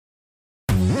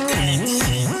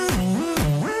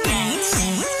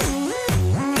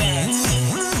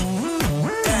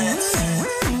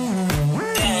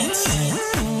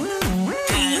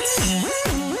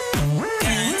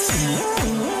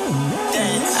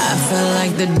I feel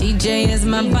like the DJ is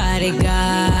my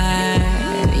bodyguard.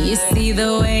 You see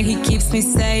the way he keeps me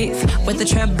safe with the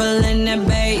treble and the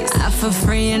bass. I feel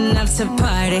free enough to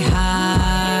party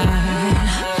hard.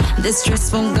 This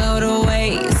stress won't go to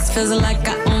waste. Feels like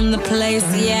I own the place,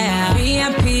 yeah.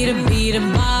 VIP to be the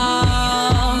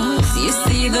boss. You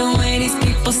see the way these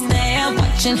people stare,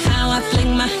 watching how I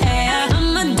fling my hair.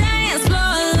 I'm a dance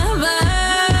floor lover.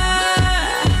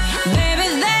 Baby,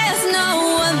 there's no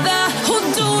other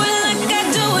who'll do it like I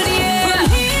do it, yeah. From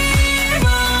here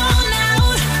on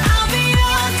out, I'll be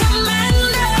your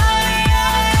commander.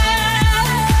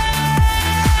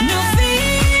 No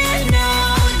fear, no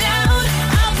doubt,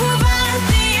 I'll provide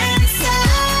the answer.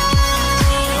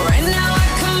 Right now I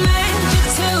command you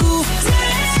to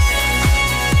dance.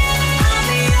 I'll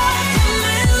be your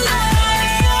commander.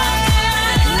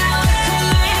 Right now I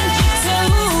command you to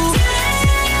dance.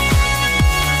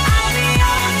 I'll be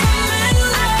your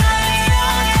commander.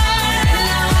 Right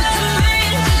now I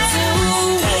command you to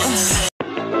dance.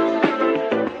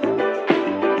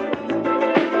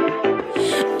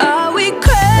 Are we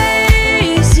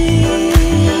crazy?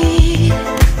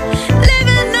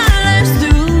 Living our lives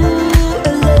through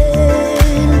a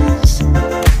lens,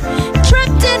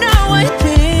 trapped in our white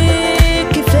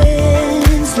picket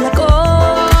fence like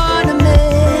ornaments.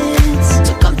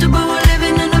 So comfortable we're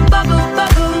living in a bubble,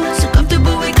 bubble. So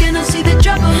comfortable we cannot see the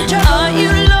trouble, trouble. Are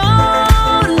you lonely?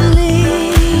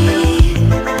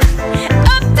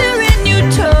 Up there in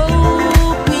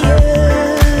utopia,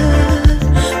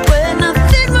 where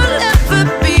nothing will ever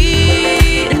be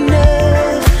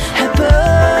enough,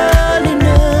 happily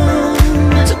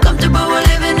numb. So comfortable we're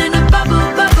living in a bubble,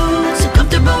 bubble. So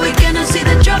comfortable we cannot see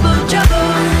the trouble, trouble.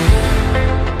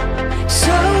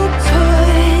 So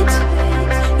put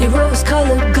your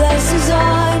rose-colored glasses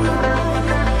on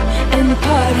and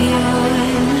party on.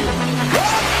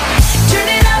 Turn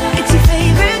it up, it's your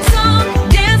favorite song.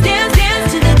 Dance, dance,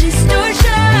 dance to the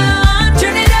distortion.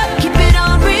 Turn it up, keep it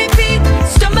on repeat.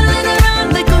 Stumbling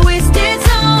around like a wasted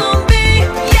zombie.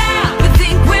 Yeah, we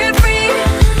think we're free.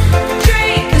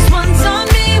 Drink, this one's on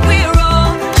me. We're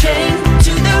all chained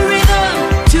to the rhythm,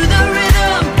 to the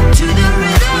rhythm, to the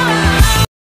rhythm.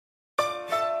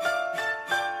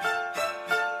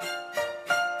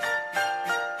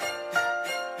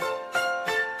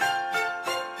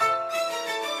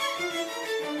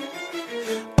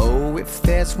 Oh, if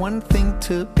there's one thing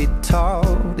to be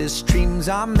taught, is dreams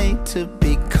are made to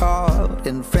be caught,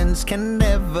 and friends can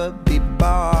never be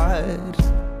bought.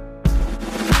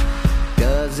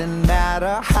 Doesn't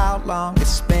matter how long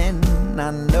it's been,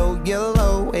 I know you'll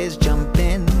always jump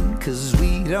in, 'cause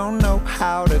we don't know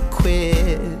how to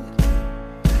quit.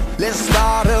 Let's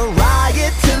start a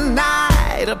riot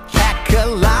tonight, a pack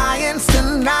alliance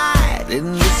tonight.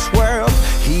 In this world,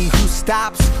 he who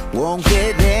stops won't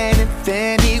get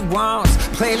anything he wants.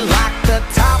 Play like the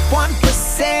top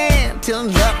 1% till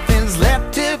nothing's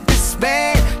left to be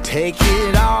spent. Take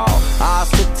it all, ours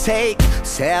to take,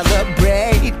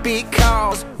 celebrate,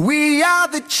 because we are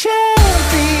the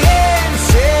champions,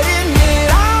 setting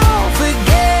it off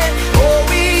again. Oh,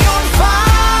 we on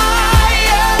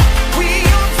fire, we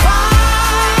on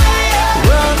fire,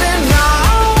 running our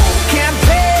own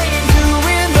campaign,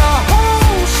 doing the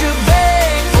whole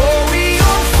shebang. Oh, we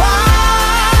on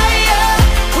fire,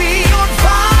 we on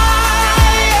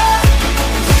fire.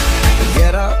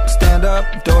 Get up, stand up,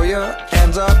 throw your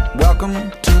hands up. Welcome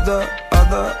to the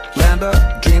other land of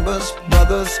dreamers,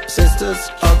 brothers,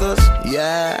 sisters, others.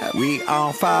 Yeah, we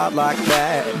on fire like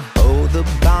that. Oh, the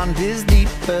bond is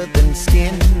deeper than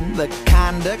skin, the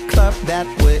kind of club that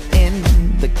we're in,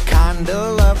 the kind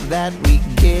of love that we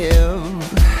give.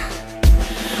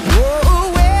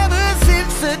 Whoa, ever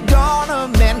since the dawn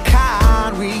of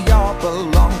mankind, we all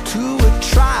belong to a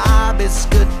tribe. It's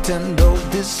good to know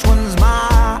this one's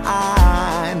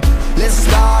mine. Let's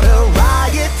start a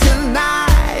riot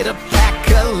tonight, a pack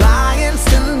alliance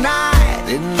tonight.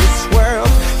 In this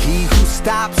world, he who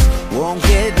stops won't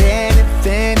get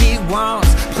anything he wants.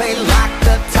 Play like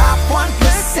the top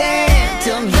 1%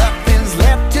 till nothing's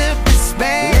left to be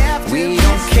spent. We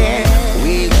don't care,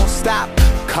 we won't stop.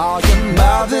 Call your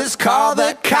mothers, call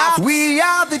the cops. We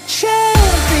are the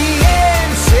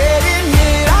champions, setting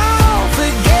it off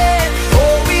again.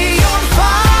 Oh, we on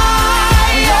fire.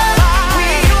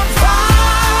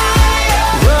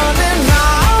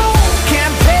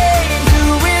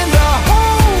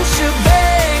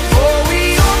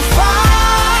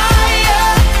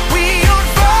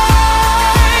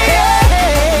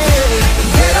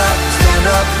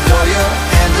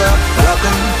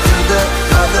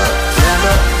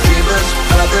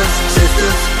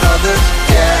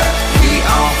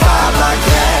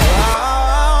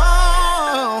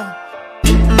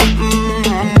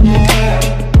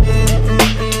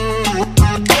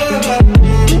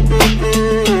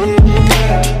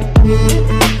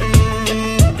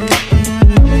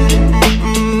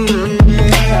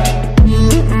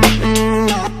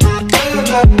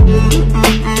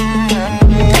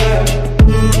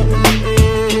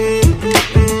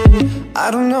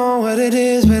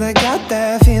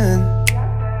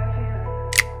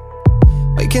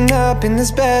 this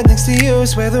bed next to you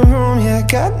is where the room, yeah,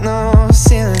 got no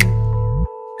ceiling.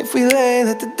 If we lay,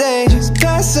 let the day just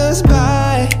pass us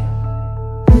by.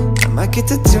 I might get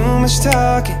to too much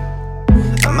talking,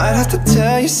 I might have to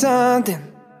tell you something.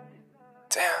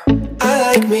 Damn. I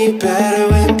like me better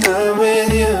when I'm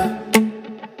with you.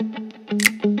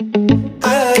 I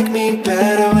like me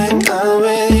better when I'm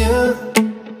with you.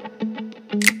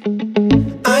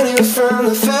 I knew from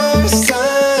the first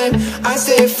time I'd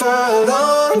stay for a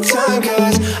long time,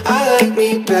 'cause I like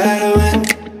me better when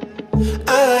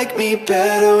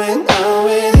I'm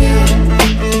with you.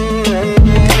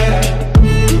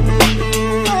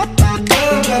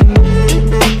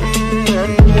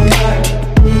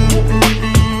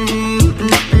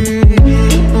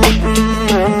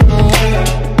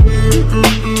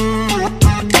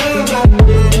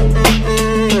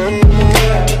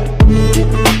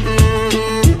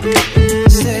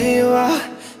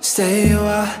 Stay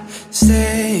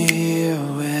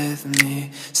with me.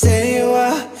 Stay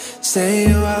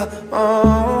a while,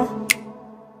 oh.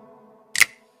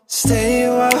 Stay a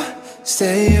while,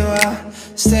 stay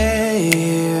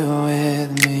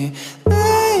with me.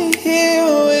 Lay here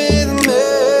with me.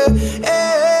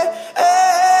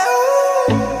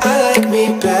 I like me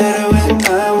better when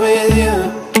I'm with you.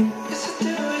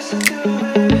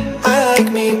 I like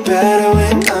me better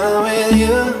when I'm with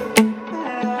you.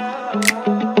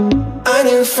 I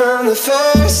knew from the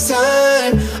first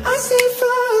time I stayed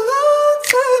for a long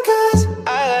time, 'cause I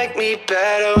like me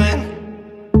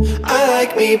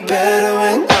better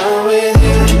when